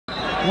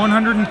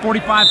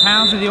145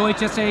 pounds of the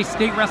OHSA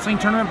State Wrestling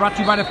Tournament, brought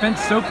to you by Defense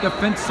Soap.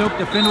 Defense Soap,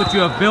 defend what you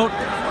have built,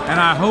 and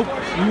I hope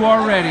you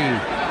are ready.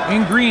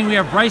 In green, we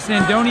have Bryce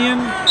and Andonian.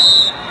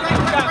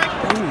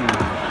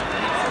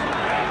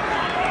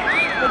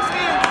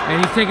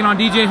 And he's taking on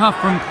DJ Huff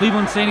from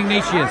Cleveland St.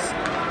 Ignatius.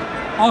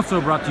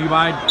 Also brought to you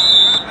by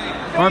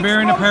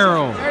Barbarian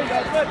Apparel.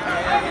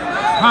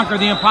 Conquer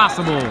the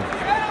impossible.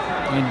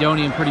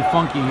 Andonian pretty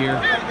funky here.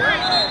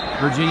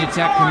 Virginia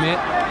Tech commit.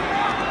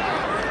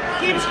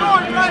 Keep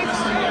scoring, Bryce.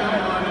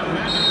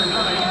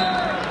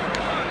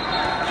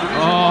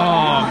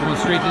 Oh, going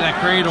straight to that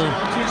cradle.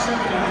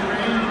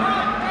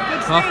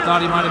 Huff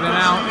thought he might have been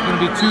out. It's going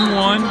to be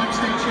 2-1.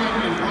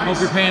 Hope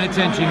you're paying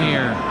attention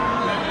here.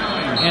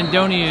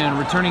 Andonian,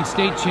 returning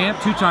state champ,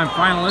 two-time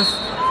finalist.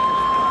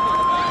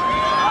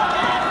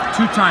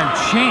 Two-time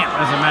champ,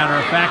 as a matter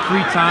of fact,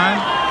 3-time.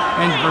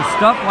 And for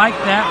stuff like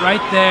that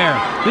right there,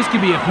 this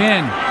could be a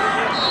pin.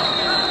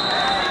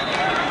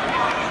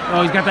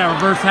 Oh, he's got that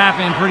reverse half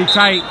in pretty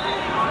tight.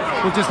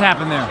 What just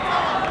happened there?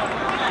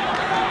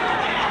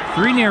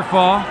 3 near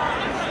fall.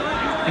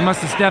 He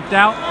must have stepped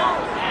out.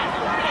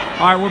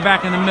 All right, we're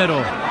back in the middle.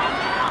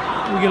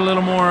 We get a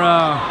little more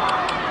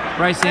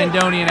Bryce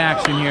Andonian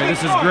action here.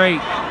 This is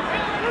great.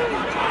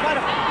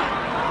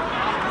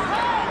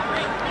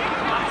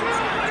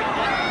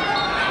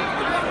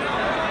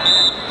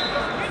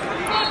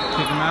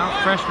 Kick him out.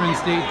 Freshman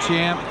state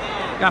champ.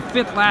 Got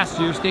 5th last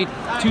year, state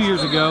 2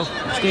 years ago.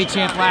 State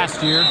champ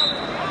last year.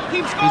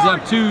 He's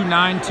up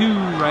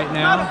 9-2 right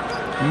now.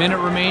 A minute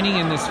remaining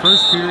in this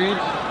first period.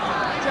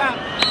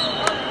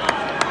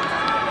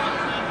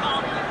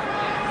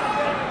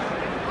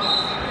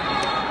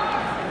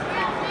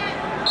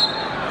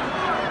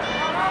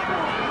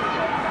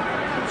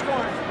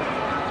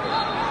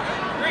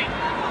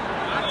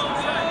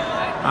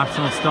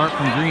 Optional start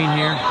from green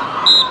here.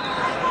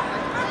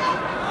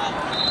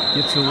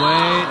 Gets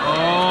away.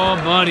 Oh,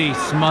 buddy,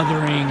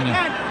 smothering.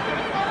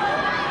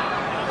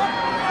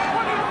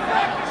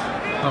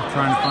 Huff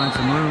trying to find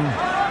some room.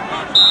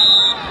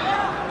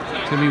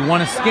 It's going to be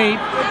one escape.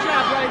 Good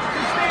job, Bryce.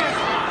 Good stance.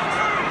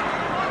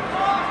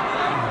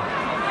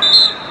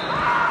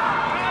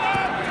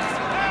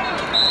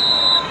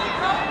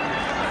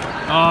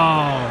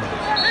 Oh,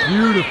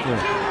 beautiful.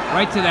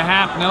 Right to the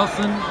half,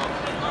 Nelson.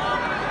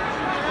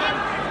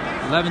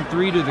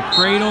 11-3 to the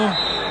cradle.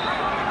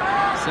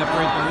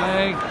 Separate the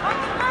leg.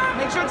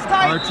 Make sure it's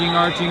tight. Arching,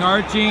 arching,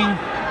 arching.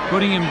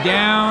 Putting him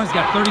down. He's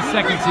got 30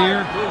 seconds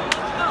here.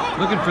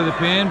 Looking for the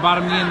pin.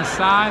 Bottom knee in the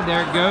side.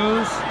 There it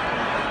goes.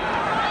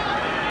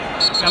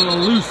 Got a little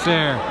loose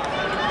there.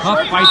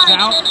 Huff fights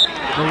out.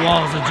 The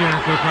walls of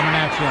Jericho coming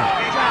at you.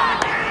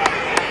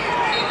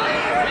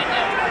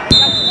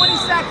 Got 20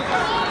 seconds.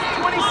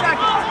 20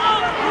 seconds.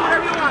 Do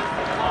whatever you want.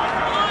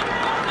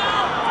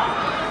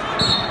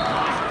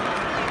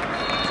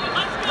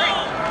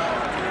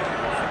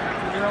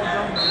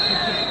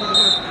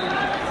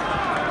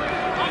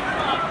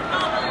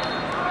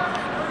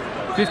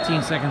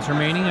 $15 seconds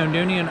remaining.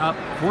 Andonian up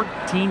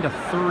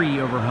 14-3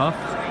 over Huff.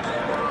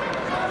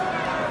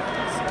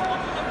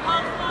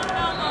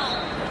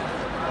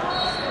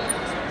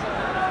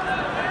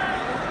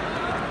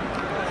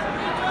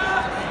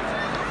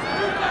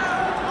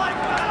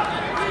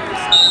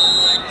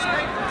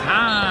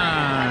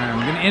 Time.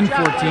 Gonna end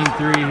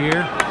 14-3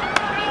 here.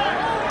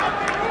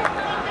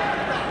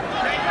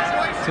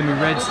 It's gonna be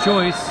Red's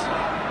choice.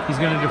 He's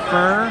gonna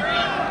defer.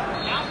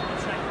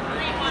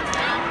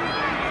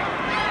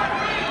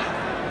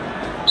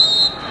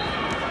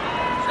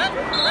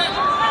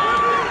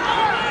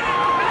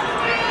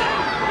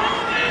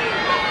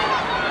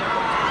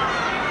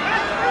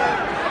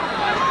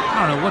 I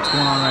don't know what's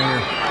going on right here.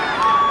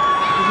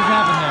 What just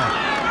happened there?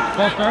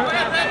 False start?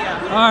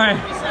 Alright.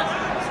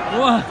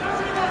 What?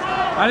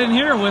 I didn't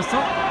hear a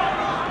whistle.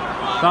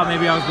 Thought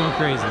maybe I was going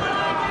crazy.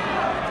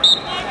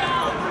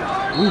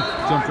 Ooh,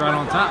 jumped right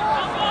on top.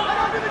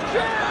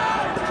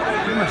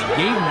 Pretty much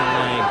gave him that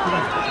leg. Pretty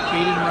much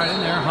baited him right in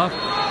there. Huff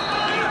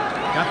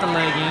got the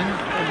leg in.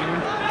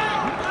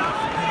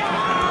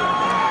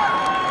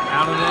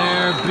 Out of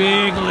there.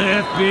 Big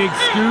lift, big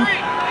scoop.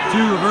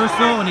 2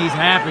 reversal, and he's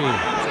happy.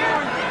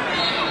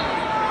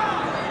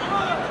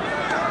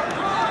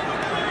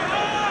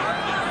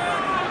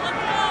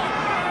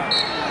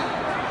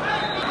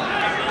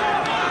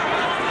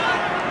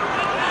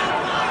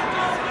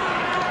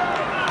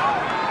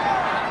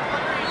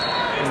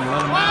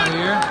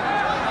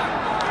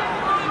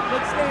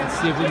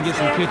 See if we can get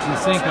some kitchen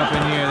sink up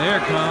in here. There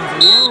it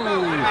comes.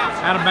 Whoa!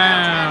 Out of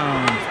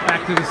bounds.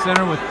 Back to the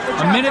center with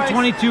a minute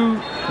 22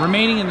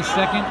 remaining in the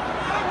second.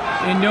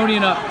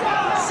 Andonian up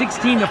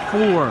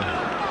 16-4.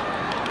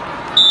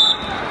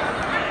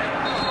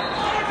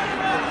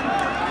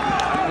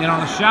 In on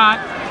the shot.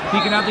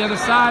 Peeking out the other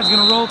side. Is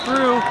going to roll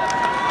through.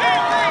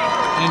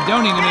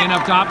 Andonian going to end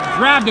up top.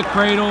 Grab the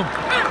cradle.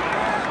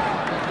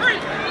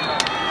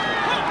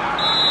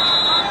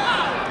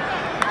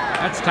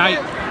 That's tight.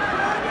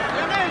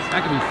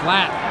 That could be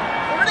flat.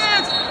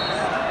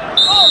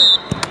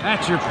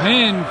 That's your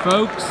pin,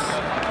 folks.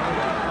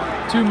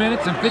 2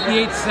 minutes and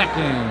 58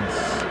 seconds.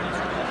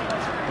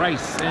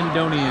 Bryce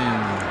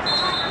Andonian.